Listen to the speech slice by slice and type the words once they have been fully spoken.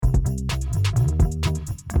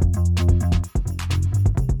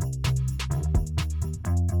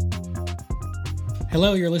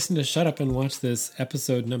Hello, you're listening to Shut Up and Watch This,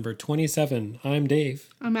 episode number 27. I'm Dave.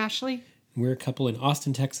 I'm Ashley. We're a couple in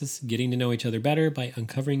Austin, Texas, getting to know each other better by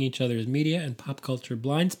uncovering each other's media and pop culture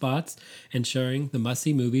blind spots and sharing the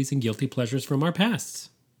must-see movies and guilty pleasures from our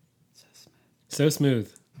pasts. So smooth.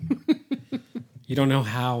 You don't know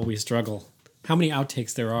how we struggle. How many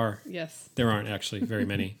outtakes there are. Yes. There aren't actually very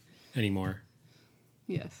many anymore.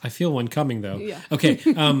 Yes. I feel one coming, though. Yeah. Okay.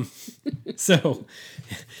 So,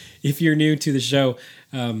 if you're new to the show,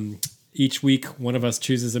 each week one of us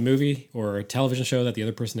chooses a movie or a television show that the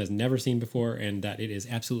other person has never seen before and that it is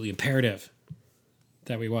absolutely imperative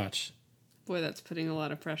that we watch. Boy, that's putting a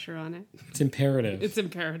lot of pressure on it. It's imperative. It's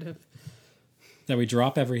imperative. That we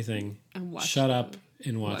drop everything, And shut up,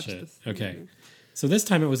 and watch it. this Okay. movie. So this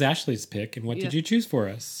time it was Ashley's pick, and what did you choose for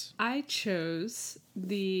us? I chose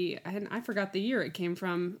and I forgot the year it came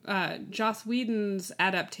from, Joss Whedon's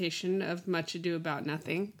adaptation of Much Ado About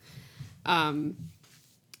Nothing,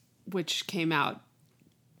 which came out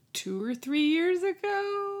 2 or 3 years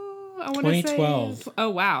ago. I want to say 2012. Oh,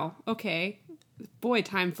 wow. Okay. Boy,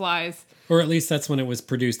 time flies. Or at least that's when it was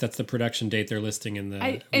produced. That's the production date they're listing in the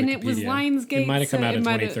and it was Wikipedia. Lionsgate. It might have come so out in it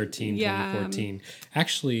might have- 2013, yeah, 2014.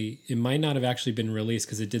 Actually, it might not have actually been released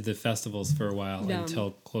because it did the festivals for a while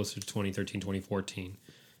until closer to 2013, 2014.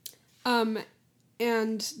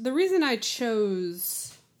 And the reason I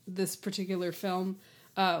chose this particular film,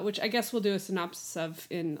 which I guess we'll do a synopsis of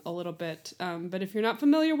in a little bit, but if you're not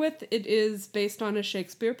familiar with, it is based on a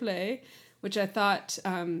Shakespeare play, which I thought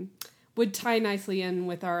would tie nicely in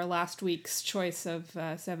with our last week's choice of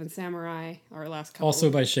Seven Samurai, our last couple. Also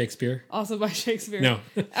by Shakespeare. Also by Shakespeare. No.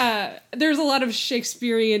 There's a lot of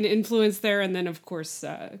Shakespearean influence there, and then, of course,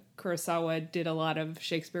 Kurosawa did a lot of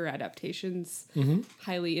Shakespeare adaptations,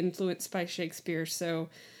 highly influenced by Shakespeare. So,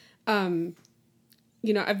 I've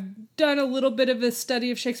done a little bit of a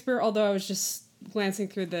study of Shakespeare, although I was just glancing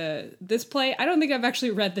through this play. I don't think I've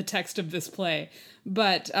actually read the text of this play,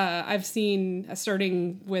 but I've seen,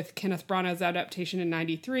 starting with Kenneth Branagh's adaptation in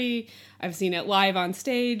 93, I've seen it live on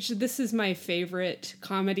stage. This is my favorite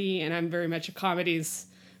comedy, and I'm very much a comedies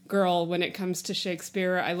girl when it comes to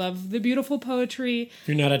Shakespeare. I love the beautiful poetry.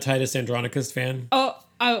 You're not a Titus Andronicus fan?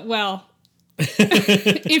 Well,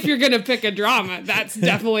 if you're going to pick a drama, that's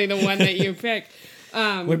definitely the one that you pick.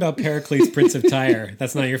 What about Pericles, Prince of Tyre?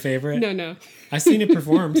 That's not your favorite? No. I've seen it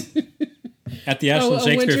performed at the Ashland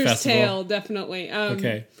Shakespeare Winter's Festival. Tale, definitely.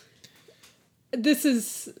 Okay. This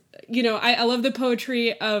is, I love the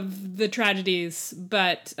poetry of the tragedies,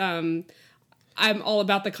 but I'm all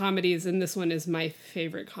about the comedies, and this one is my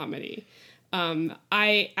favorite comedy.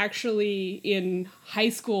 I actually, in high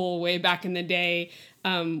school, way back in the day,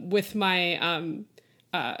 with my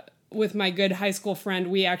good high school friend,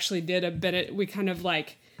 we actually did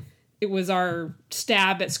it was our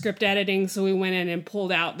stab at script editing, so we went in and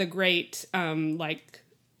pulled out the great,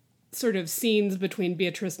 sort of scenes between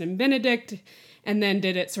Beatrice and Benedict, and then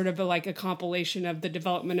did it sort of like a compilation of the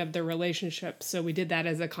development of their relationship. So we did that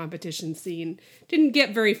as a competition scene. Didn't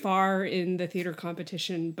get very far in the theater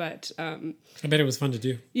competition, but I bet it was fun to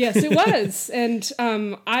do. yes, it was. And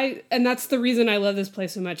that's the reason I love this play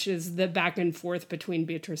so much, is the back and forth between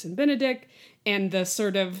Beatrice and Benedict, and the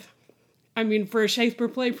sort of, for a Shakespeare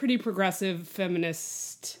play, pretty progressive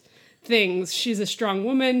feminist things. She's a strong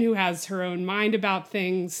woman who has her own mind about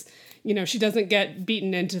things. She doesn't get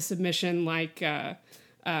beaten into submission like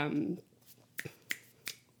The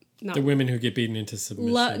women who get beaten into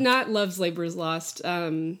submission. not Love's Labor's Lost.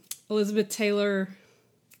 Elizabeth Taylor.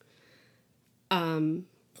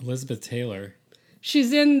 Elizabeth Taylor.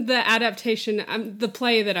 She's in the adaptation, the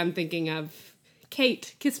play that I'm thinking of.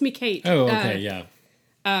 Kate. Kiss Me, Kate. Oh, okay, yeah.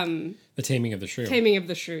 The Taming of the Shrew. Taming of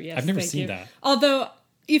the Shrew, yes. I've never seen that. Although,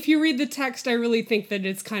 if you read the text, I really think that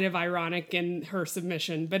it's kind of ironic in her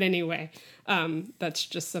submission. But anyway, that's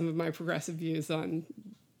just some of my progressive views on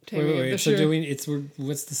Taming of the Shrew. So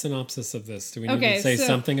what's the synopsis of this? Do we need to say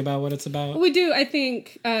something about what it's about? We do, I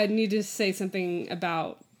think, need to say something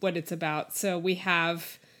about what it's about. So we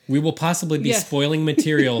will possibly be spoiling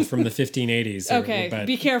material from the 1580s. Okay,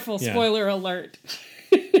 be careful. Yeah. Spoiler alert.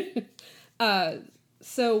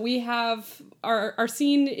 So we have our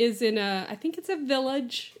scene is in I think it's a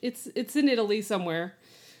village. It's in Italy somewhere.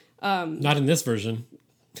 Not in this version.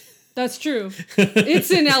 That's true.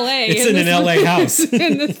 It's in LA. It's in an LA house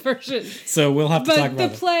in this version. So we'll have to talk about it.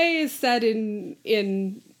 But the play is set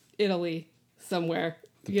in Italy somewhere.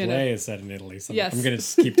 The play is set in Italy somewhere. Yes. I'm going to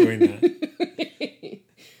just keep doing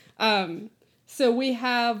that. So we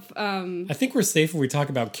have... I think we're safe when we talk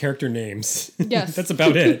about character names. Yes. That's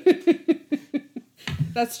about it.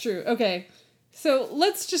 That's true. Okay. So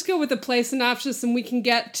let's just go with the play synopsis, and we can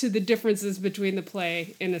get to the differences between the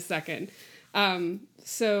play in a second.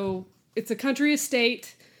 So it's a country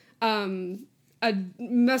estate. A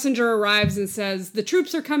messenger arrives and says, the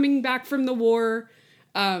troops are coming back from the war.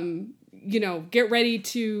 Get ready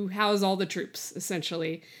to house all the troops,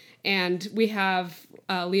 essentially. And we have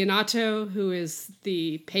Leonato, who is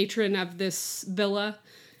the patron of this villa.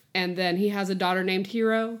 And then he has a daughter named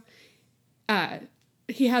Hero.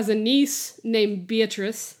 He has a niece named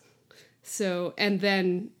Beatrice. So, and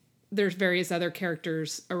then there's various other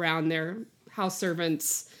characters around there, house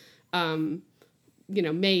servants,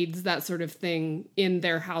 maids, that sort of thing in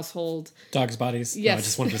their household. Dogs' bodies. Yes. No, I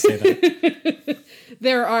just wanted to say that.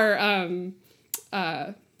 There are,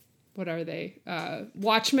 what are they?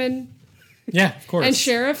 Watchmen. Yeah, of course. And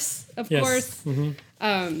sheriffs, of course.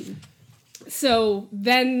 Mm-hmm. So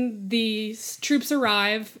then the troops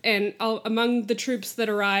arrive, and among the troops that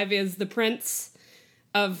arrive is the prince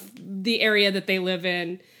of the area that they live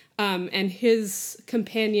in, and his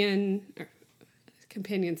companion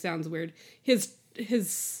sounds weird. His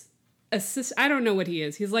assist. I don't know what he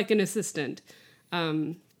is. He's like an assistant.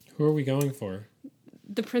 Who are we going for?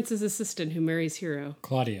 The prince's assistant who marries Hero.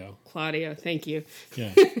 Claudio, thank you.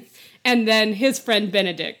 Yeah. And then his friend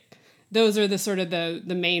Benedict. Those are the sort of the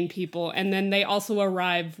main people. And then they also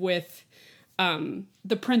arrive with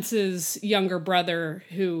the prince's younger brother,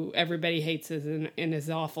 who everybody hates and is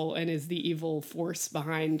awful and is the evil force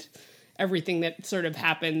behind everything that sort of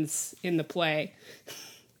happens in the play.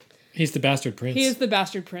 He's the bastard prince. He is the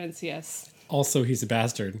bastard prince, yes. Also, he's a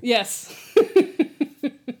bastard. Yes.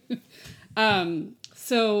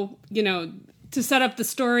 So, to set up the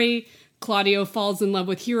story, Claudio falls in love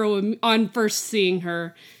with Hero on first seeing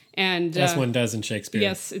her. And as one does in Shakespeare.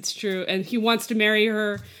 Yes, it's true. And he wants to marry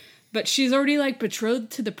her, but she's already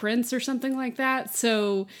betrothed to the prince or something like that.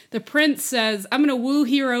 So the prince says, I'm going to woo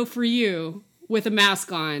Hero for you with a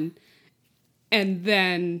mask on. And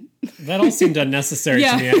then that all seemed unnecessary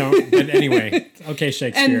to me. But anyway, okay,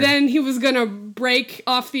 Shakespeare. And then he was going to break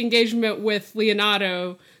off the engagement with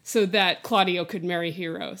Leonato so that Claudio could marry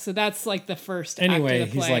Hero. So that's the first act of the play.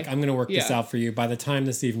 He's like, I'm going to work this out for you. By the time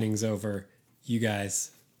this evening's over, you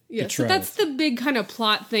guys... Yeah, so that's the big kind of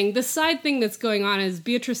plot thing. The side thing that's going on is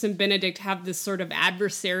Beatrice and Benedict have this sort of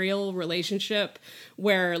adversarial relationship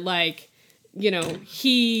where,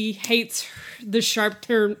 he hates the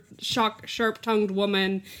sharp-tongued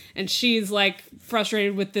woman, and she's,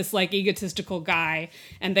 frustrated with this, egotistical guy,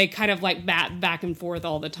 and they kind of, bat back and forth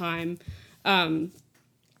all the time.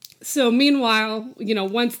 So meanwhile,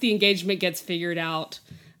 once the engagement gets figured out,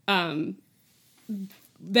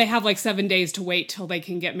 they have 7 days to wait till they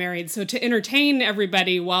can get married. So to entertain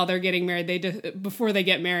everybody while they're getting married, before they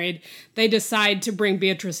get married, they decide to bring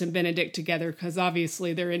Beatrice and Benedict together because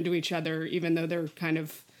obviously they're into each other, even though they're kind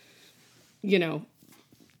of,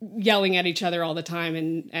 yelling at each other all the time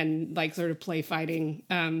and sort of play fighting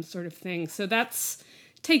sort of thing. So that's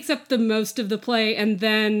takes up the most of the play. And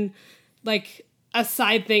then a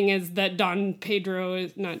side thing is that Don Pedro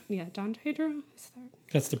is not, Don Pedro? Is that?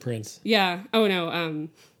 That's the prince. Yeah. Oh no.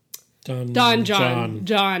 Don John.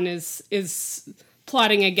 John is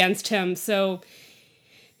plotting against him. So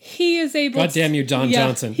he is able. God damn you, Don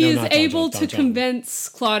Johnson. He is able to convince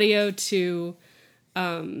Claudio to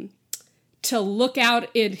look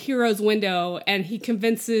out at Hero's window, and he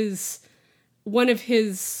convinces one of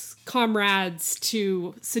his comrades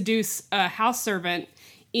to seduce a house servant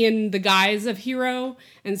in the guise of Hero.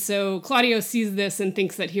 And so Claudio sees this and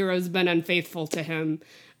thinks that Hero's been unfaithful to him.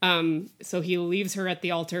 So he leaves her at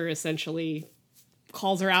the altar, essentially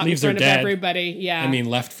calls her out in front of everybody. Yeah. I mean,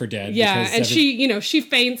 left for dead. Yeah. And she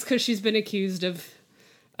faints because she's been accused of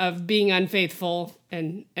being unfaithful,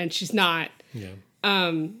 and she's not. Yeah.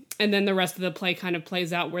 And then the rest of the play kind of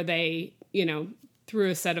plays out where they,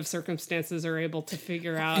 through a set of circumstances, are able to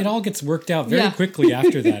figure out. It all gets worked out very quickly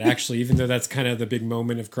after that, actually, even though that's kind of the big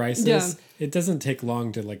moment of crisis. Yeah. It doesn't take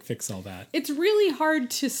long to fix all that. It's really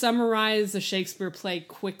hard to summarize a Shakespeare play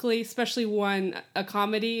quickly, especially a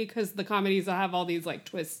comedy, because the comedies will have all these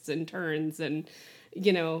twists and turns and,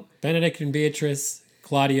 Benedict and Beatrice,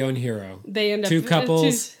 Claudio and Hero. They end up two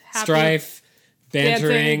couples, strife,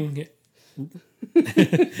 bantering.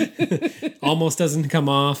 Almost doesn't come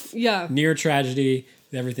off. Yeah. Near tragedy.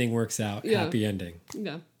 Everything works out. Yeah. Happy ending.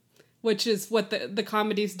 Yeah. Which is what the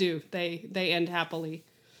comedies do. They end happily.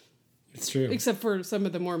 It's true. Except for some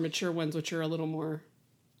of the more mature ones, which are a little more,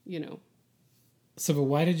 So, but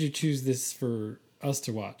why did you choose this for us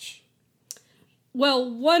to watch?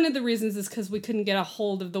 Well, one of the reasons is because we couldn't get a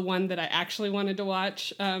hold of the one that I actually wanted to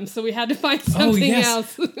watch, so we had to find something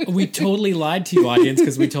else. We totally lied to you, audience,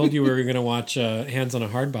 because we told you we were going to watch Hands on a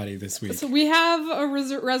Hard Body this week. So we have a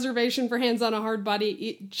reservation for Hands on a Hard Body.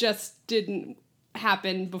 It just didn't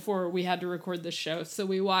happen before we had to record the show, so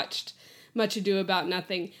we watched Much Ado About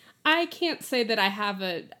Nothing. I can't say that I have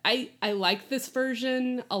I like this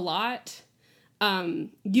version a lot.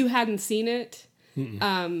 You hadn't seen it.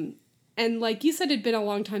 And like you said, it'd been a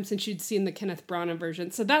long time since you'd seen the Kenneth Branagh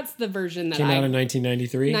version. So that's the version that came out in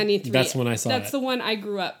 1993. 93. That's when I saw it. That's the one I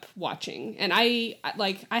grew up watching. And I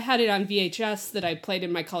had it on VHS that I played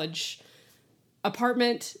in my college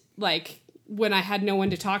apartment, like when I had no one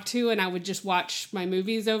to talk to, and I would just watch my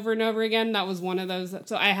movies over and over again. That was one of those.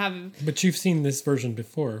 So I have. But you've seen this version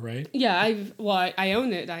before, right? Yeah, I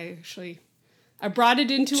own it. I brought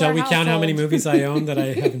it into Shall our we household. count how many movies I own that I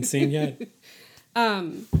haven't seen yet?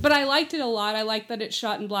 But I liked it a lot. I like that it's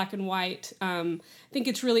shot in black and white. I think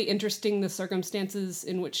it's really interesting the circumstances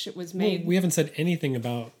in which it was made. Well, we haven't said anything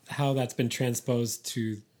about how that's been transposed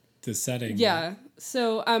to the setting. Yeah.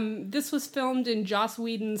 So this was filmed in Joss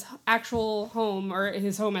Whedon's actual home, or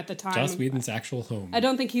his home at the time. Joss Whedon's actual home. I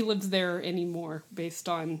don't think he lives there anymore based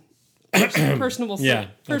on personal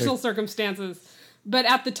circumstances. But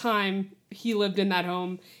at the time, he lived in that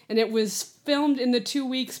home. And it was filmed in the 2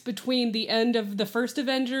 weeks between the end of the first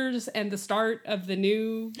Avengers and the start of the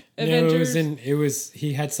new Avengers.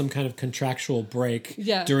 He had some kind of contractual break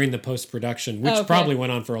Yeah. during the post-production, which probably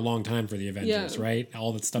went on for a long time for the Avengers, right?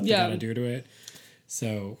 All the stuff they got to do to it.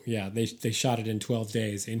 So, yeah, they shot it in 12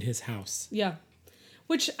 days in his house. Yeah.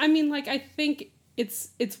 Which, I mean, like, I think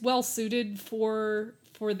it's well suited for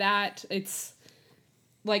that. It's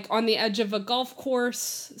like on the edge of a golf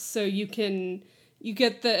course, so you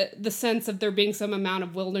get the sense of there being some amount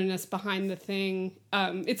of wilderness behind the thing.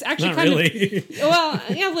 It's actually Not kind really. of well,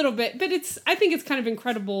 yeah, a little bit, but I think it's kind of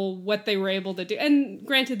incredible what they were able to do. And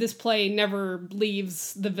granted, this play never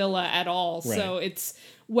leaves the villa at all, Right. so it's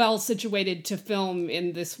well situated to film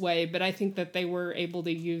in this way. But I think that they were able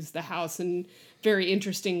to use the house in very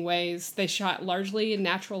interesting ways. They shot largely in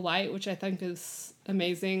natural light, which I think is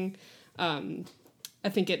amazing. I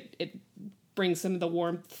think it brings some of the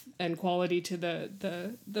warmth and quality to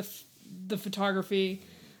the photography.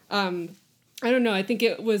 I don't know. I think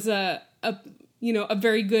it was a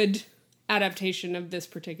very good adaptation of this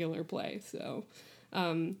particular play. So,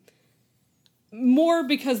 more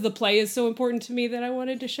because the play is so important to me that I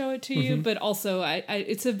wanted to show it to you, but also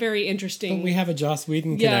it's a very interesting. But we have a Joss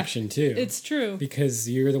Whedon connection too. It's true because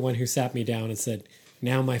you're the one who sat me down and said,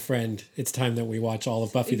 "Now, my friend, it's time that we watch all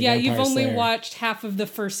of Buffy the Vampire Slayer." Yeah, you've only watched half of the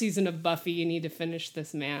first season of Buffy. You need to finish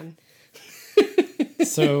this, man.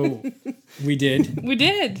 So, we did. We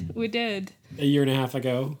did. A year and a half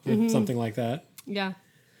ago, or something like that. Yeah.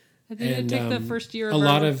 I think it took the first year of a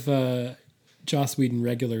lot of Joss Whedon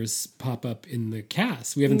regulars pop up in the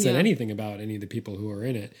cast. We haven't said anything about any of the people who are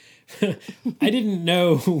in it. I didn't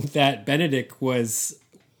know that Benedict was...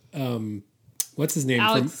 what's his name?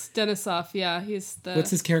 Alex Denisof, yeah.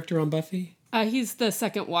 What's his character on Buffy? He's the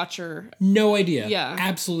second Watcher. No idea. Yeah.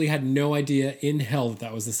 Absolutely had no idea in hell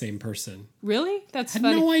that was the same person. Really? That's had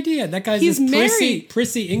funny. No idea. That guy's He's this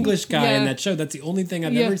prissy English guy in Yeah. that show. That's the only thing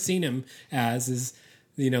I've ever seen him as is,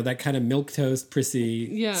 that kind of milquetoast,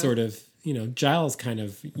 prissy sort of, Giles kind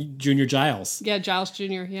of, Junior Giles. Yeah, Giles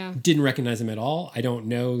Jr., yeah. Didn't recognize him at all. I don't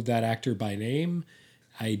know that actor by name.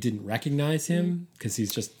 I didn't recognize him because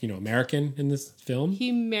he's just, American in this film.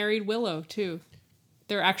 He married Willow, too.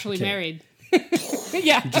 They're actually married.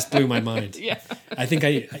 Yeah. You just blew my mind. Yeah. I think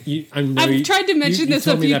I've tried to mention this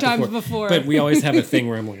a few times before. But we always have a thing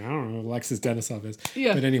where I'm like, I don't know who Alexis Denisof is.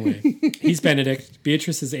 Yeah. But anyway, he's Benedict.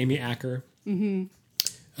 Beatrice is Amy Acker.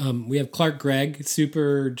 Mm-hmm. We have Clark Gregg,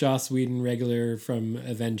 super Joss Whedon regular from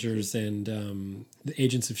Avengers and the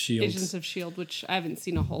Agents of S.H.I.E.L.D. Agents of S.H.I.E.L.D., which I haven't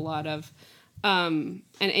seen a whole lot of. And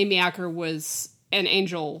Amy Acker was an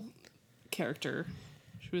Angel character.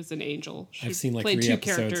 She was an Angel. She I've seen like played 3 two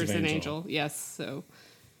episodes characters of in Angel. Angel. Yes, so.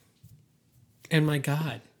 And my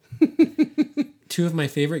God. 2 of my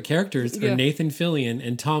favorite characters are Nathan Fillion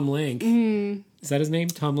and Tom Lenk. Mm-hmm. Is that his name?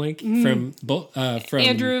 Tom Lenk? Mm-hmm. From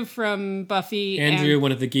Andrew from Buffy. Andrew,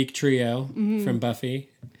 one of the geek trio from Buffy.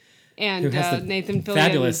 And who has the Nathan Fillion.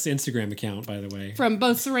 Fabulous Instagram account, by the way. From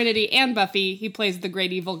both Serenity and Buffy. He plays the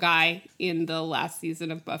great evil guy in the last season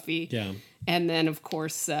of Buffy. Yeah. And then, of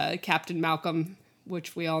course, Captain Malcolm,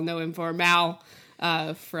 which we all know him for, Mal,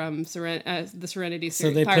 from the Serenity series. So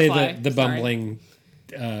they Firefly. play the bumbling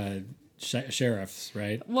sheriffs,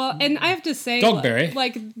 right? Well, and I have to say, Dogberry.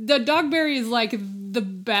 like the Dogberry is like the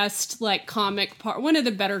best like comic part, one of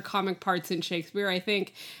the better comic parts in Shakespeare, I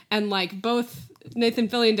think. And like both Nathan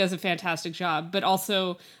Fillion does a fantastic job, but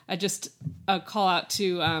also just a call out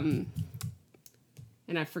to, and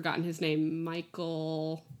I've forgotten his name,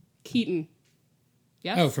 Michael Keaton.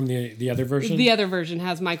 Yes? Oh, from the other version? The other version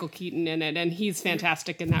has Michael Keaton in it, and he's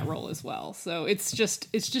fantastic in that role as well. So it's just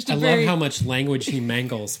a love how much language he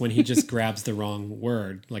mangles when he just grabs the wrong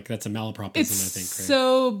word. Like that's a malapropism, I think. Right?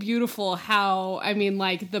 So beautiful how, I mean,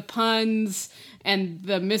 like the puns and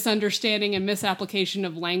the misunderstanding and misapplication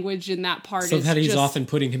of language in that part. So is that he's just, often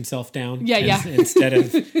putting himself down. Yeah. Instead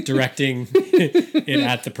of directing it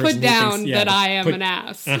at the person. Put down thinks, that I am an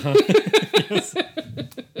ass. Yes.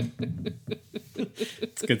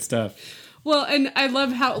 It's good stuff. Well, and I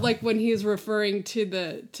love how, like, when he's referring to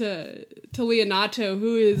Leonato,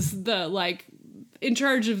 who is the, like, in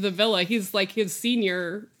charge of the villa, he's, like, his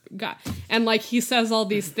senior guy. And, like, he says all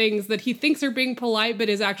these things that he thinks are being polite, but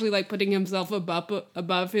is actually, like, putting himself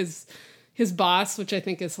above his boss, which I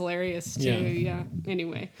think is hilarious, too. Yeah.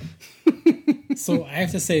 Anyway. So I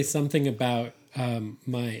have to say something about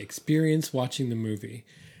my experience watching the movie,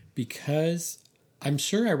 because I'm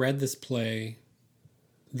sure I read this play.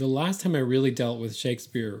 The last time I really dealt with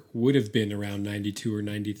Shakespeare would have been around 92 or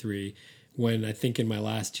 93, when I think in my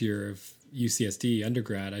last year of UCSD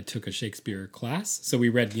undergrad, I took a Shakespeare class. So we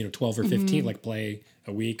read, 12 or 15, like play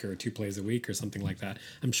a week or 2 plays a week or something like that.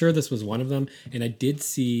 I'm sure this was one of them. And I did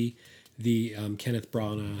see the Kenneth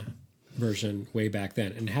Branagh version way back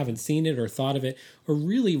then, and haven't seen it or thought of it or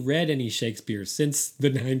really read any Shakespeare since the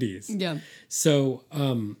 90s. Yeah. So,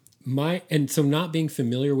 so not being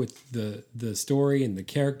familiar with the story and the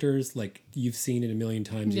characters, like you've seen it a million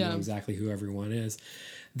times, you know exactly who everyone is.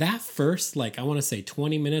 That first, like, I want to say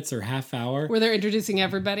 20 minutes or half hour, where they're introducing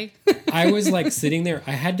everybody. I was like sitting there.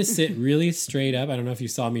 I had to sit really straight up. I don't know if you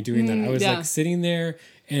saw me doing that. I was like sitting there,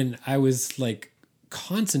 and I was like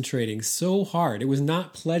concentrating so hard. It was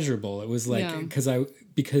not pleasurable. It was like,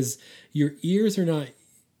 because your ears are not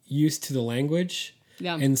used to the language.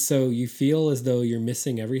 Yeah. And so you feel as though you're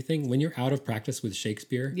missing everything. When you're out of practice with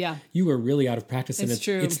Shakespeare, yeah, you are really out of practice. It's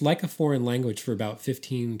true. It's like a foreign language for about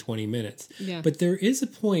 15, 20 minutes. Yeah. But there is a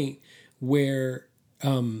point where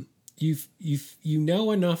you know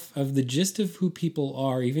enough of the gist of who people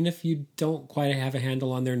are, even if you don't quite have a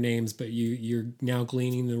handle on their names, but you're now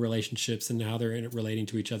gleaning the relationships and how they're relating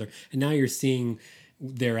to each other. And now you're seeing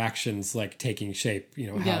their actions like taking shape,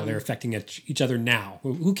 how they're affecting each other now.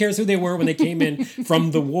 Who cares who they were when they came in from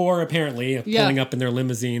the war, apparently, pulling up in their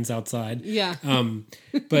limousines outside. Yeah.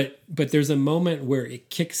 But there's a moment where it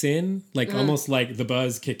kicks in, like almost like the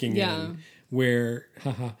buzz kicking in, where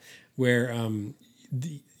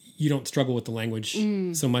you don't struggle with the language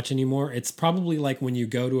so much anymore. It's probably like when you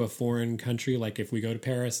go to a foreign country, like if we go to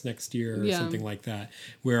Paris next year or something like that,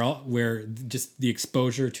 where just the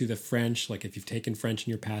exposure to the French, like if you've taken French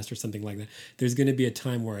in your past or something like that, there's going to be a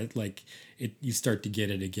time where you start to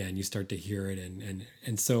get it again. You start to hear it.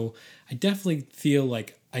 And so I definitely feel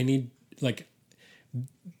like I need, like,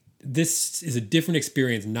 this is a different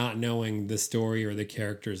experience not knowing the story or the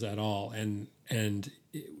characters at all. And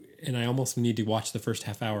I almost need to watch the first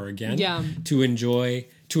half hour again to enjoy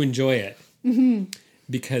it,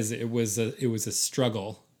 because it was a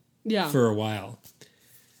struggle for a while.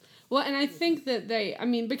 Well, and I think that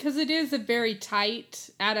because it is a very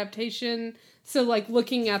tight adaptation, so like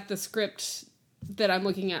looking at the script that I'm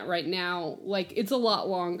looking at right now, like it's a lot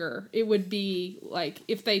longer. It would be like,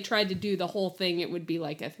 if they tried to do the whole thing, it would be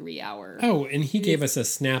like a 3-hour. Oh, and he gave us a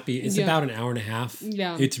snappy, it's about an hour and a half.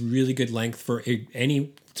 Yeah. It's really good length for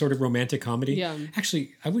any sort of romantic comedy. Yeah.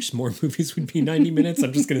 Actually, I wish more movies would be 90 minutes.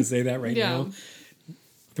 I'm just going to say that right now.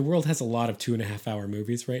 The world has a lot of 2.5-hour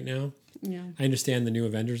movies right now. Yeah. I understand the new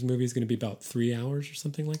Avengers movie is going to be about 3 hours or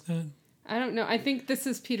something like that. I don't know. I think this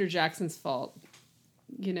is Peter Jackson's fault.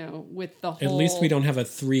 With the whole... At least we don't have a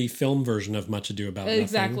 3-film version of Much Ado About Nothing.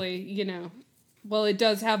 Exactly, Well, it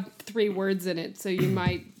does have 3 words in it, so you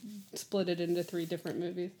might split it into 3 different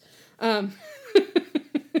movies.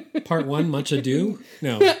 Part 1, Much Ado?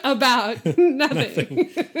 No. About nothing.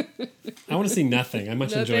 I want to see Nothing. I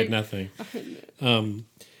much enjoyed Nothing.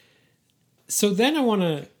 So then I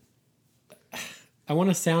want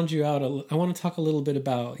to sound you out. I want to talk a little bit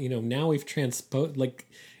about, now we've transposed, like,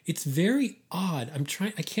 it's very odd.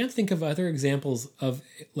 I can't think of other examples of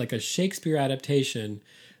like a Shakespeare adaptation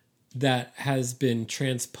that has been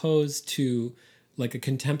transposed to like a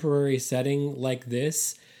contemporary setting like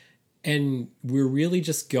this. And we're really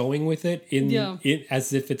just going with it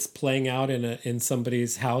as if it's playing out in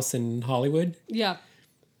somebody's house in Hollywood. Yeah.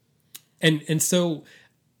 And so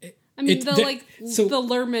I mean, the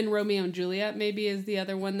Lerman Romeo and Juliet maybe is the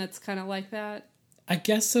other one that's kind of like that. I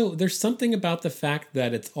guess so. There's something about the fact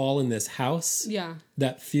that it's all in this house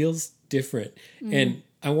that feels different. And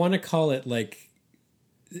I want to call it like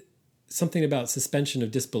something about suspension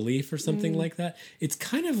of disbelief or something like that. It's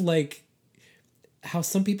kind of like how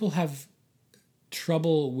some people have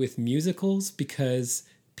trouble with musicals because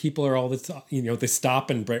people are all they stop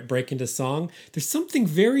and break into song. There's something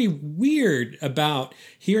very weird about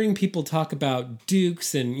hearing people talk about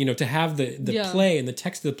dukes and, to have the play and the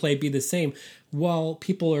text of the play be the same while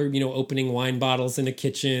people are, opening wine bottles in a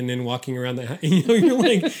kitchen and walking around the house. You're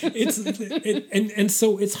like, and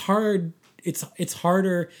so it's hard. It's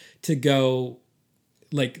harder to go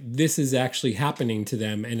like this is actually happening to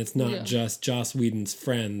them, and it's not just Joss Whedon's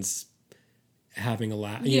friends having a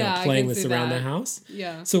laugh, playing this around the house.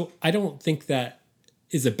 Yeah. So I don't think that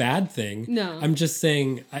is a bad thing. No. I'm just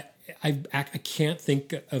saying I can't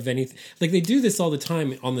think of anything. Like they do this all the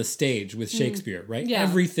time on the stage with Shakespeare, right? Yeah.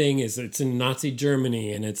 Everything it's in Nazi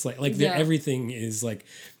Germany, and it's like everything is like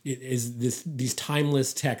it is these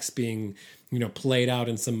timeless texts being played out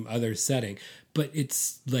in some other setting, but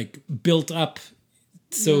it's like built up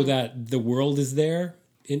so that the world is there.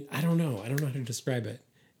 I don't know how to describe it.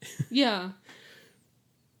 Yeah.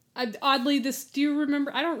 Oddly, do you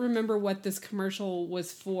remember? I don't remember what this commercial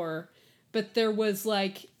was for, but there was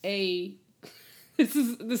like this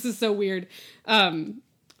is so weird.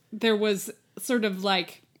 There was sort of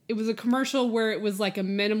like, it was a commercial where it was like a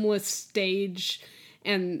minimalist stage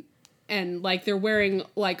and like they're wearing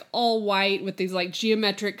like all white with these like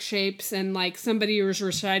geometric shapes, and like somebody was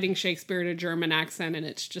reciting Shakespeare in a German accent, and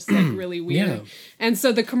it's just like really weird. Yeah. And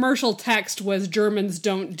so the commercial text was Germans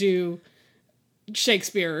don't do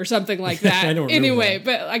Shakespeare or something like that. I don't remember anyway, that.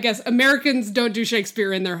 but I guess Americans don't do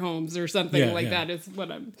Shakespeare in their homes or something that is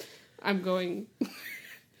what I'm going.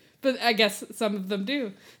 But I guess some of them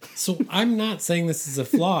do. So I'm not saying this is a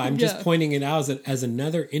flaw. I'm just pointing it out as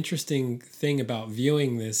another interesting thing about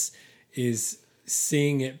viewing this is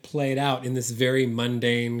seeing it played out in this very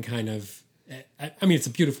mundane kind of. I mean, it's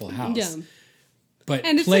a beautiful house. Yeah. But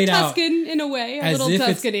and it's played a Tuscan in a way, a little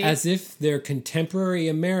Tuscany. As if they're contemporary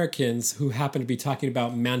Americans who happen to be talking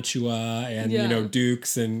about Mantua and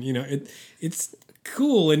dukes and it's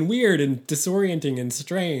cool and weird and disorienting and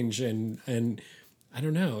strange and I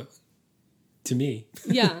don't know, to me.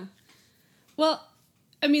 Yeah. Well,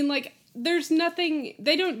 I mean, like, there's nothing,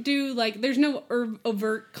 they don't do, like, there's no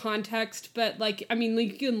overt context, but, like, I mean,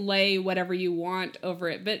 like, you can lay whatever you want over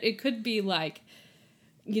it, but it could be, like,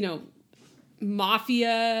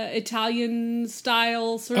 mafia Italian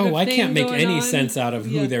style sort of thing. I can't make any sense out of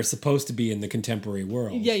who they're supposed to be in the contemporary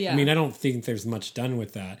world. Yeah. I mean, I don't think there's much done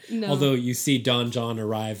with that. No. Although you see Don John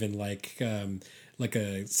arrive in like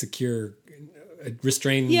a secure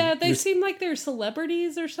restrained. Yeah, they seem like they're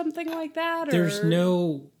celebrities or something like that. There's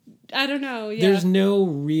no. I don't know. Yeah. There's no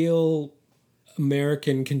real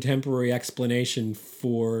American contemporary explanation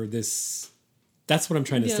for this. That's what I'm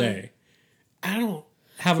trying to say. I don't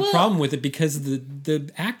have a problem with it because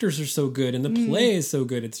the actors are so good and the play is so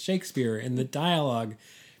good. It's Shakespeare and the dialogue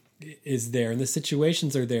is there and the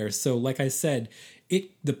situations are there. So like I said,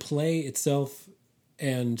 the play itself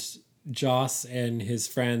and Joss and his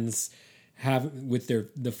friends have with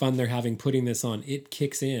the fun they're having putting this on, it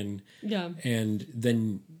kicks in. Yeah. And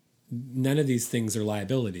then none of these things are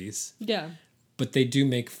liabilities. Yeah. But they do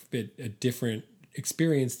make it a different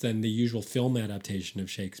experience than the usual film adaptation of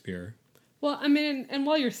Shakespeare. Well, I mean, and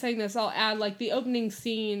while you're saying this, I'll add, like, the opening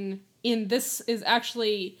scene in this is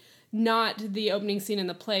actually not the opening scene in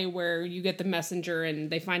the play where you get the messenger and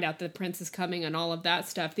they find out the prince is coming and all of that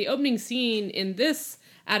stuff. The opening scene in this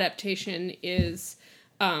adaptation is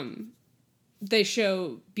they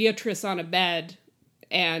show Beatrice on a bed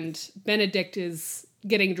and Benedict is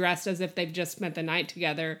getting dressed as if they've just spent the night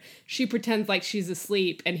together. She pretends like she's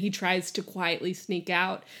asleep and he tries to quietly sneak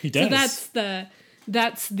out. He does. So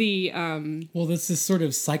that's the well, this is sort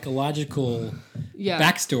of psychological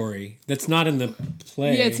backstory that's not in the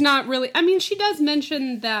play. Yeah, it's not really. I mean, she does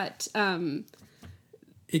mention that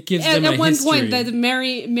it gives them at a one history. point that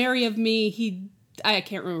Mary of me, I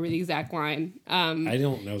can't remember the exact line. I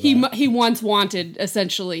don't know that. He once wanted,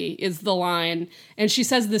 essentially, is the line, and she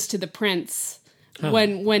says this to the prince.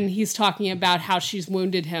 When he's talking about how she's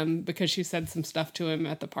wounded him because she said some stuff to him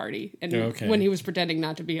at the party and when he was pretending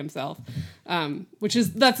not to be himself,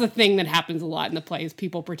 that's a thing that happens a lot in the plays,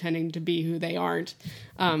 people pretending to be who they aren't,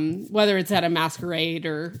 whether it's at a masquerade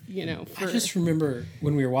or I just remember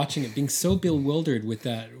when we were watching it being so bewildered with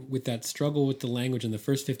that struggle with the language in the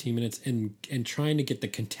first 15 minutes and trying to get the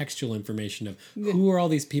contextual information of who are all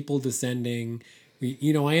these people descending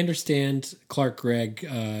I understand Clark Gregg,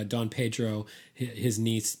 Don Pedro, his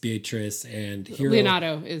niece Beatrice, and Hero.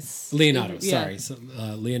 Leonardo is Leonardo. yeah. Sorry, so,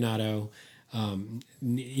 Leonardo.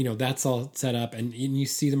 That's all set up, and you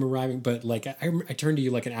see them arriving. But like, I turned to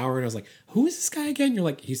you like an hour, and I was like, "Who is this guy again?" You're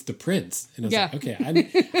like, "He's the prince." And I was like, "Okay,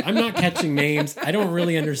 I'm not catching names. I don't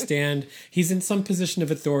really understand. He's in some position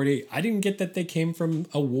of authority. I didn't get that they came from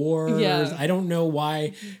a war. Yeah. I don't know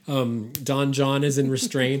why Don John is in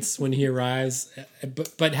restraints when he arrives,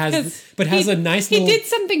 but has a nice. He little, did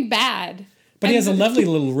something bad. But he has a lovely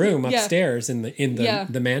little room Yeah. upstairs in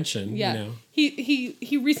the mansion. Yeah, You know.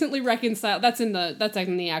 he recently reconciled. That's in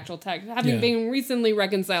the actual text. Having been recently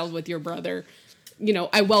reconciled with your brother,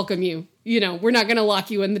 I welcome you. We're not going to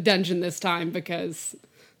lock you in the dungeon this time because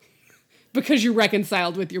you're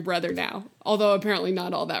reconciled with your brother now. Although apparently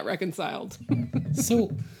not all that reconciled.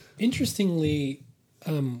 So, interestingly,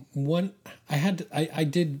 I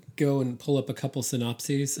did go and pull up a couple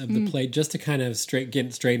synopses of the play just to kind of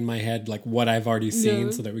get straight in my head like what I've already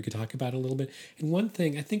seen, so that we could talk about it a little bit. And one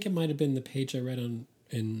thing, I think it might have been the page I read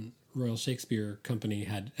in Royal Shakespeare Company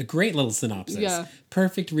had a great little synopsis. Yeah.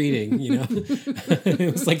 Perfect reading,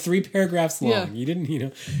 It was like 3 paragraphs long. Yeah. You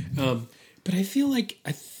didn't, but I feel like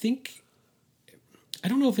I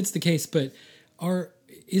don't know if it's the case, but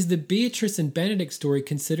is the Beatrice and Benedict story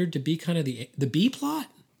considered to be kind of the B plot?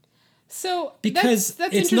 So Because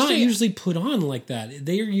that's it's not interesting. usually put on like that.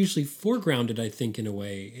 They are usually foregrounded, I think, in a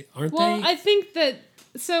way, aren't Well, they? I think that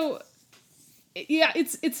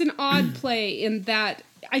it's an odd play in that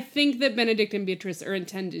I think that Benedict and Beatrice are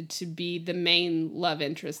intended to be the main love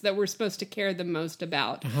interest that we're supposed to care the most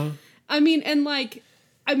about. I think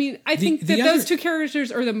that those two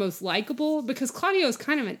characters are the most likable because Claudio is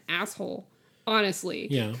kind of an asshole, honestly.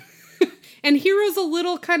 Yeah. And Hero's a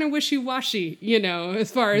little kind of wishy-washy,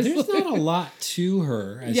 as far as... There's not a lot to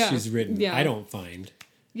her as she's written, I don't find.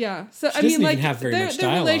 Yeah. So She doesn't even have very much their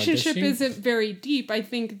dialogue, does relationship she? isn't very deep. I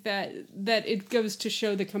think that it goes to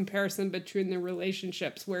show the comparison between the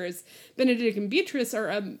relationships, whereas Benedict and Beatrice are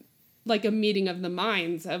a meeting of the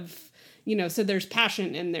minds of, so there's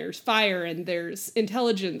passion and there's fire and there's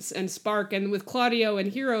intelligence and spark. And with Claudio and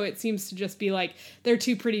Hero, it seems to just be like they're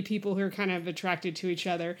two pretty people who are kind of attracted to each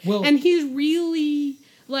other. Well, and he's really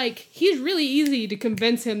easy to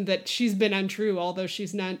convince him that she's been untrue, although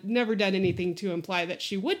she's never done anything to imply that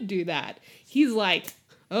she would do that. He's like,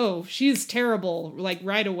 oh, she's terrible,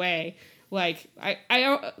 right away. I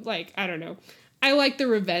don't know. I like the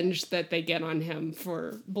revenge that they get on him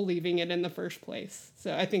for believing it in the first place.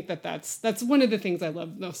 So I think that's one of the things I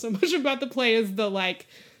love so much about the play is the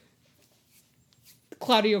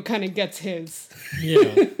Claudio kind of gets his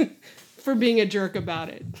for being a jerk about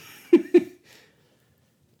it.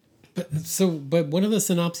 But one of the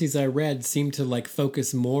synopses I read seemed to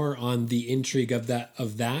focus more on the intrigue of that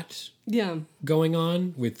going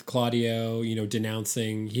on with Claudio,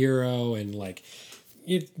 denouncing Hero and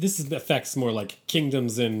this affects more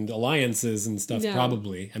kingdoms and alliances and stuff.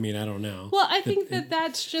 Probably. I mean, I don't know. Well, I think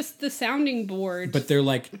that's just the sounding board. But they're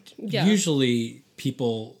usually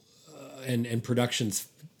people and productions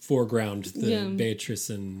foreground the Beatrice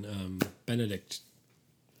and Benedict.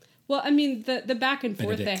 Well, I mean, the back and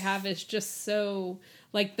forth Benedict. they have is just so,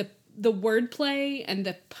 the wordplay and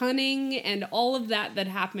the punning and all of that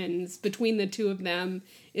happens between the two of them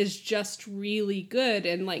is just really good.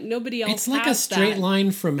 And, nobody else It's like a has straight that.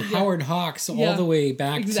 line from Howard Hawks all the way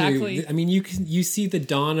back Exactly. to... I mean, you see the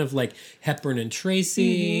dawn of, Hepburn and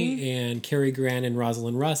Tracy and Cary Grant and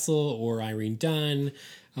Rosalind Russell or Irene Dunn.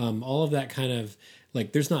 All of that kind of...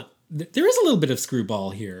 there's not... There is a little bit of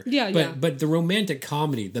screwball here. But the romantic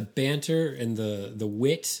comedy, the banter and the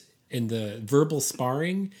wit and the verbal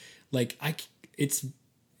sparring, it's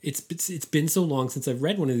been so long since I've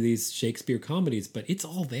read one of these Shakespeare comedies, but it's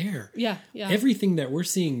all there. Yeah. Everything that we're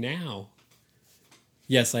seeing now.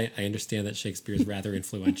 Yes, I understand that Shakespeare is rather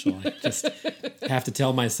influential. I just have to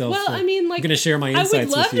tell myself. Well, I mean, I'm going to share my insights. I would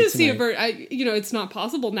love with you to see a tonight. version. It's not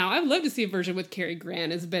possible now. I would love to see a version with Cary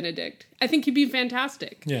Grant as Benedict. I think he'd be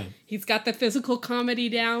fantastic. Yeah, he's got the physical comedy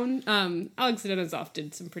down. Alex Denisof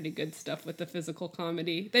did some pretty good stuff with the physical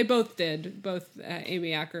comedy. They both did, both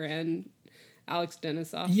Amy Acker and Alex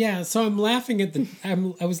Denisof. Yeah, so I'm laughing at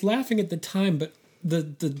I was laughing at the time, but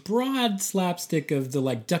the broad slapstick of the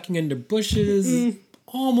ducking under bushes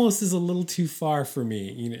almost is a little too far for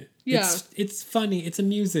me. It's funny, it's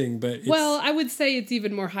amusing, but I would say it's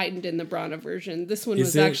even more heightened in the Branagh version. This one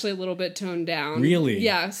was actually a little bit toned down. Really?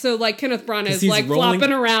 Yeah. So Kenneth Branagh is rolling,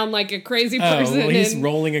 flopping around like a crazy person. Well, he's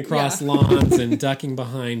rolling across lawns and ducking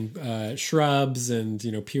behind shrubs and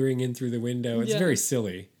peering in through the window. It's very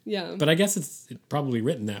silly. Yeah. But I guess it's probably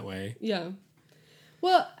written that way. Yeah.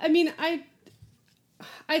 Well, I mean, I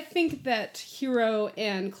think that Hero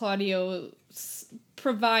and Claudio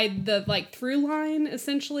provide the like through line.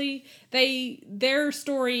 Essentially, their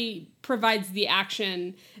story provides the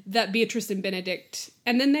action that Beatrice and Benedict,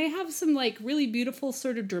 and then they have some like really beautiful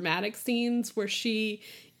sort of dramatic scenes where she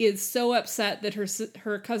is so upset that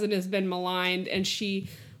her cousin has been maligned, and she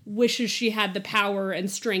wishes she had the power and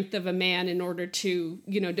strength of a man in order to,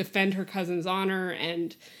 you know, defend her cousin's honor.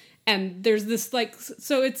 And there's this like,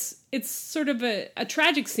 so it's sort of a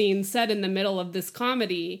tragic scene set in the middle of this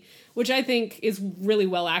comedy, which I think is really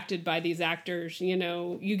well acted by these actors. You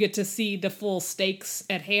know, you get to see the full stakes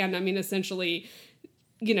at hand. I mean, essentially,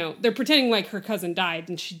 you know, they're pretending like her cousin died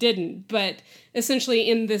and she didn't, but essentially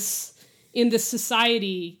in this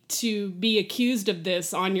society, to be accused of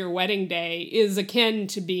this on your wedding day is akin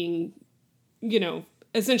to being, you know,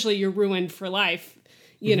 essentially you're ruined for life.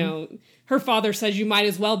 You know, her father says you might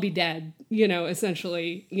as well be dead, you know,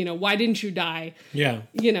 essentially, you know, why didn't you die? Yeah.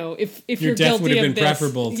 You know, if your you're death guilty would have of been this,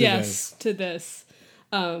 preferable to yes, to this.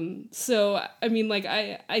 So, I mean, like,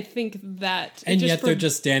 I think that... And yet they're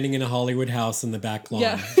just standing in a Hollywood house in the back lawn.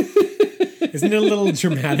 Yeah. Isn't it a little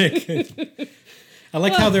dramatic? I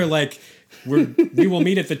like how they're like, we will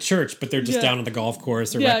meet at the church, but they're just down on the golf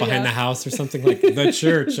course or right behind the house or something like the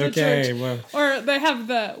church. The okay. church. Well. Or they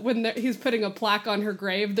have when he's putting a plaque on her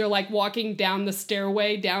grave, they're like walking down the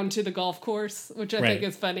stairway down to the golf course, which I think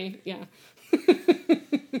is funny. Yeah.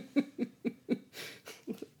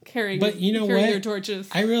 carrying their torches.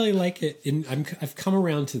 I really like it. I've come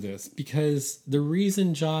around to this because the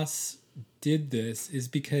reason Joss did this is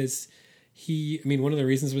because one of the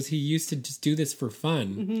reasons was he used to just do this for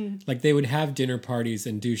fun. Mm-hmm. Like they would have dinner parties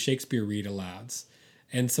and do Shakespeare read alouds.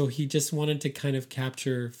 And so he just wanted to kind of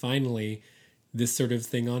capture finally this sort of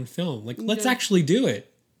thing on film. Like, let's actually do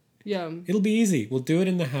it. Yeah. It'll be easy. We'll do it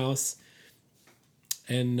in the house.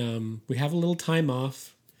 And we have a little time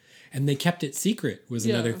off. And they kept it secret was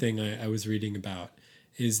another thing I was reading about.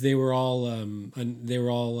 Is they were all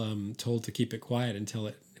told to keep it quiet until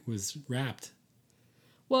it was wrapped.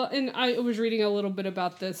 Well, and I was reading a little bit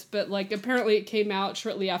about this, but like apparently it came out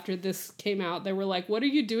shortly after this came out. They were like, "What are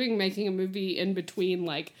you doing making a movie in between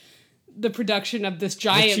like the production of this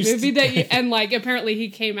giant movie that you?" And like apparently he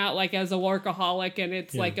came out like as a workaholic, and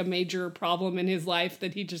it's like a major problem in his life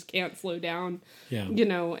that he just can't slow down. Yeah, you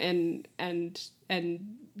know, and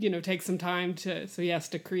you know, take some time so he has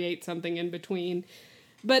to create something in between.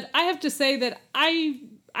 But I have to say that I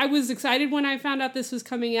was excited when I found out this was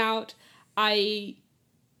coming out.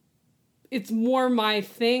 It's more my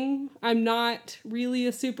thing. I'm not really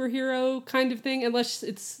a superhero kind of thing, unless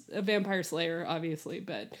it's a Vampire Slayer, obviously.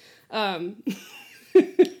 But, but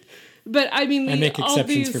I mean, I make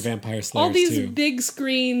exceptions for Vampire Slayers. All these big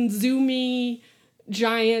screen, zoomy,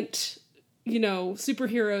 giant, you know,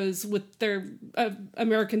 superheroes with their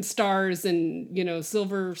American stars and, you know,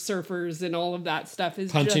 Silver Surfers and all of that stuff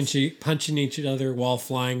is punching each other while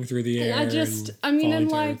flying through the air.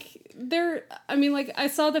 I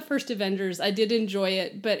saw the first Avengers. I did enjoy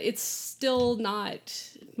it, but it's still not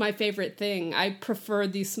my favorite thing. I prefer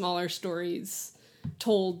these smaller stories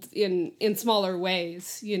told in smaller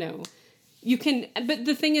ways, you know. You can, but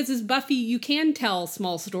the thing is Buffy, you can tell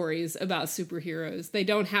small stories about superheroes. They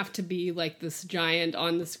don't have to be like this giant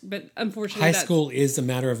on this, but unfortunately high school is a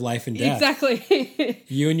matter of life and death. Exactly.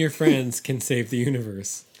 You and your friends can save the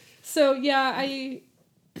universe. So yeah,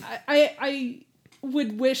 I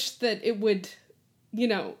would wish that it would, you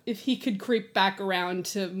know, if he could creep back around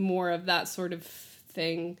to more of that sort of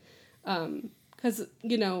thing. 'Cause,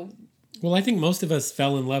 you know. Well, I think most of us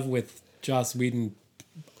fell in love with Joss Whedon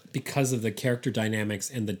because of the character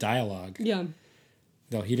dynamics and the dialogue. Yeah.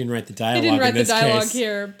 Though he didn't write the dialogue. He didn't write the dialogue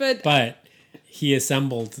here, but he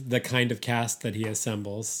assembled the kind of cast that he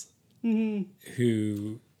assembles,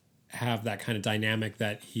 who have that kind of dynamic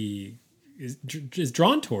that he is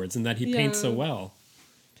drawn towards and that he paints so well.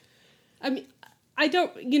 I mean,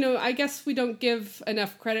 I guess we don't give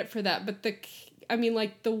enough credit for that, but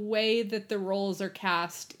the way that the roles are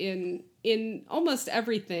cast in almost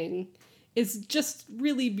everything is just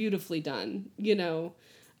really beautifully done, you know.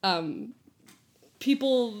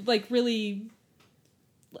 People like really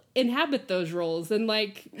inhabit those roles, and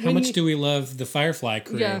like how much do we love the Firefly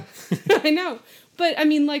crew? Yeah, I know. But I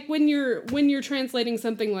mean, like when you're translating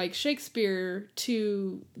something like Shakespeare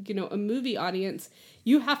to, you know, a movie audience,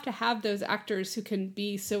 you have to have those actors who can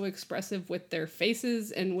be so expressive with their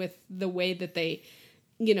faces and with the way that they,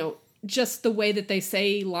 you know, just the way that they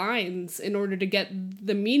say lines in order to get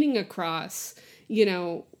the meaning across, you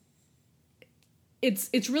know.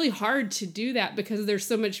 it's really hard to do that because there's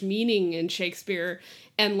so much meaning in Shakespeare,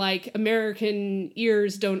 and like American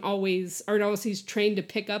ears aren't always trained to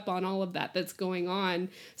pick up on all of that that's going on.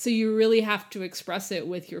 So you really have to express it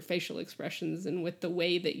with your facial expressions and with the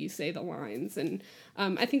way that you say the lines. And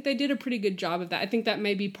I think they did a pretty good job of that. I think that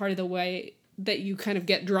may be part of the way that you kind of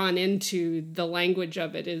get drawn into the language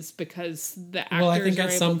of it is because the actors. Well, I think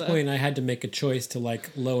at some point I had to make a choice to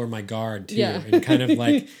like lower my guard too, and kind of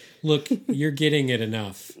like, look, you're getting it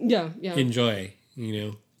enough. Yeah. Enjoy,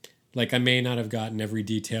 Like I may not have gotten every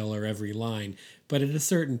detail or every line, but at a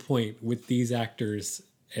certain point with these actors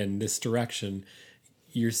and this direction,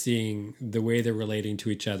 you're seeing the way they're relating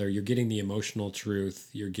to each other. You're getting the emotional truth.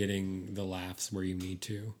 You're getting the laughs where you need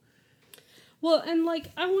to. Well, and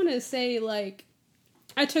like I want to say, like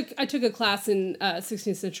I took a class in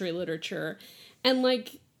 16th century literature, and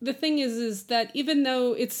like the thing is that even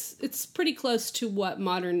though it's pretty close to what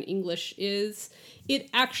modern English is, it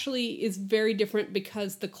actually is very different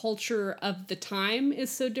because the culture of the time is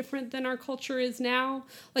so different than our culture is now.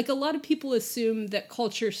 Like a lot of people assume that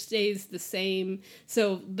culture stays the same.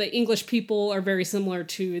 So the English people are very similar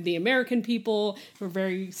to the American people, who are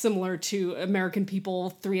very similar to American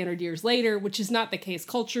people 300 years later, which is not the case.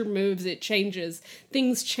 Culture moves, it changes.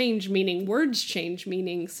 Things change meaning, words change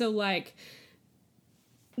meaning. So like,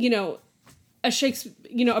 a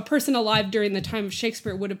person alive during the time of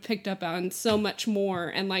Shakespeare would have picked up on so much more.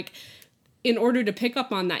 And like, in order to pick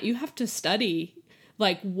up on that, you have to study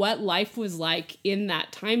like what life was like in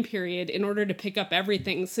that time period in order to pick up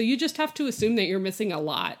everything. So you just have to assume that you're missing a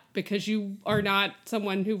lot because you are not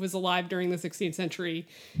someone who was alive during the 16th century.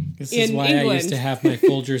 This is why England. I used to have my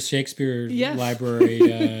Folgers Shakespeare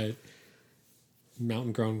library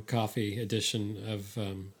Mountain Grown Coffee edition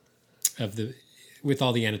of the with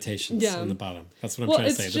all the annotations on the bottom. That's what I'm trying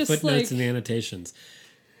to say. The footnotes and the annotations,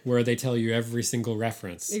 where they tell you every single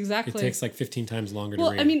reference. Exactly. It takes like 15 times longer to read.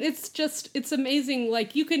 Well, I mean, it's amazing.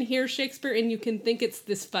 Like, you can hear Shakespeare and you can think it's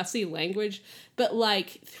this fussy language, but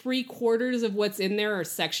like 3/4 of what's in there are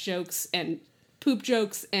sex jokes and poop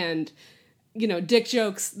jokes and, dick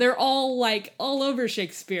jokes. They're all like all over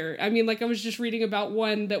Shakespeare. I mean, like I was just reading about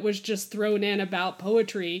one that was just thrown in about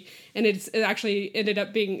poetry, and it actually ended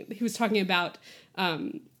up being, he was talking about,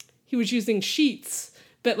 he was using sheets,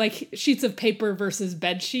 but like sheets of paper versus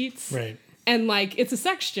bed sheets. Right. And like, it's a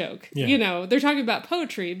sex joke, they're talking about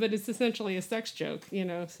poetry, but it's essentially a sex joke,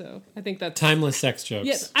 so I think that's timeless sex jokes.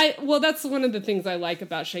 Yes. That's one of the things I like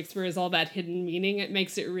about Shakespeare is all that hidden meaning. It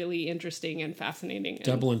makes it really interesting and fascinating.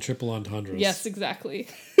 Double and triple entendres. Yes, exactly.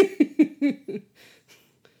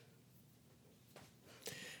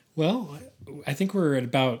 Well, I think we're at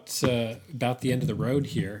about the end of the road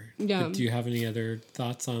here. Yeah. But do you have any other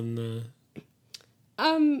thoughts on the?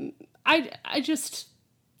 I just,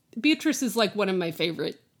 Beatrice is like one of my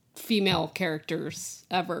favorite female characters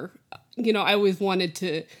ever. I always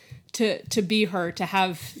wanted to be her, to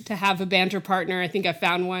have a banter partner. I think I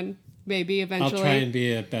found one. Maybe eventually. I'll try and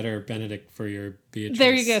be a better Benedict for your Beatrice.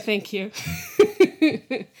 There you go. Thank you.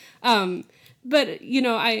 But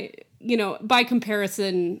by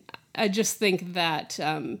comparison, I just think that,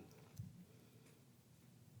 I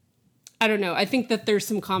don't know. I think that there's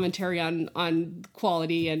some commentary on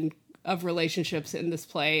quality and of relationships in this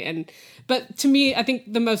play. But to me, I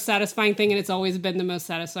think the most satisfying thing, and it's always been the most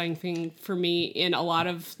satisfying thing for me in a lot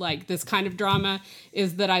of like this kind of drama,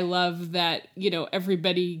 is that I love that,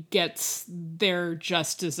 everybody gets their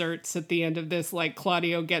just desserts at the end of this. Like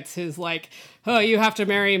Claudio gets his like, oh, you have to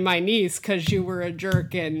marry my niece because you were a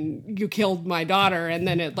jerk and you killed my daughter. And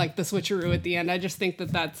then it like the switcheroo at the end. I just think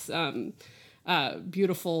that that's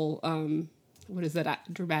beautiful, what is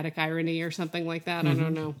that, dramatic irony or something like that? Mm-hmm. I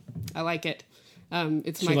don't know. I like it.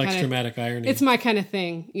 She likes dramatic irony. It's my kind of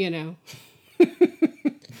thing,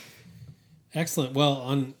 Excellent.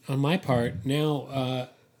 Well, on my part, now,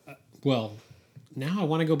 now I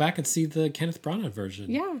want to go back and see the Kenneth Branagh version.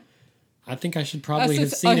 Yeah. I think I should probably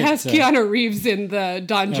have seen it. It has Keanu Reeves in the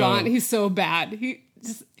Don John. He's so bad.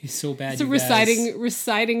 He's so bad. So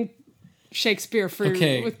reciting Shakespeare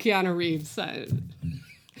with Keanu Reeves.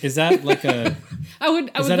 Is that like a?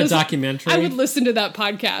 Is that a documentary? I would listen to that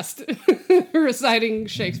podcast, reciting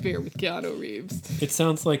Shakespeare with Keanu Reeves. It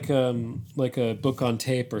sounds like a book on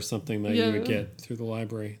tape or something that you would get through the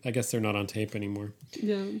library. I guess they're not on tape anymore.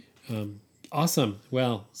 Yeah. Awesome.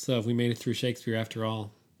 Well, so we made it through Shakespeare after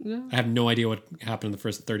all. Yeah. I have no idea what happened in the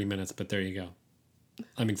first 30 minutes, but there you go.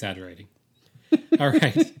 I'm exaggerating. All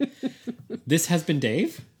right. This has been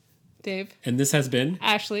Dave. Dave. And this has been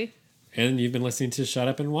Ashley. And you've been listening to Shut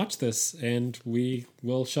Up and Watch This, and we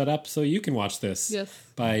will shut up so you can watch this. Yes.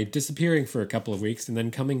 By disappearing for a couple of weeks and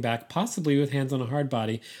then coming back possibly with Hands on a Hard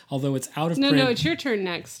Body, although it's out of print. No, it's your turn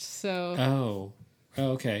next. So. Oh,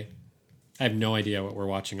 okay. I have no idea what we're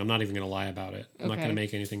watching. I'm not even going to lie about it. I'm not going to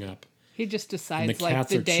make anything up. He just decides, And the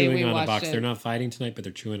cats the are day chewing we on a watched box. it. They're not fighting tonight, but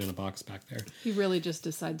they're chewing in a box back there. He really just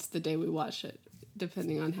decides the day we watch it,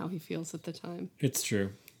 depending on how he feels at the time. It's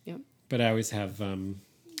true. Yep. But I always have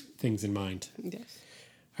things in mind. Yes.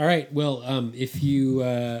 All right. Well, if you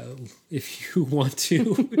want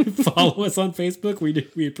to follow us on Facebook,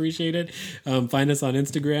 we appreciate it. Find us on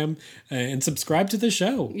Instagram and subscribe to the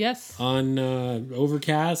show. Yes. On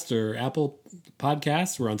Overcast or Apple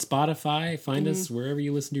Podcasts. We're on Spotify. Find us wherever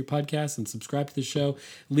you listen to your podcasts and subscribe to the show.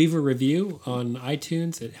 Leave a review on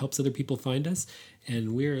iTunes. It helps other people find us.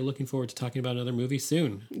 And we're looking forward to talking about another movie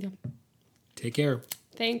soon. Yep. Take care.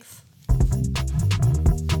 Thanks.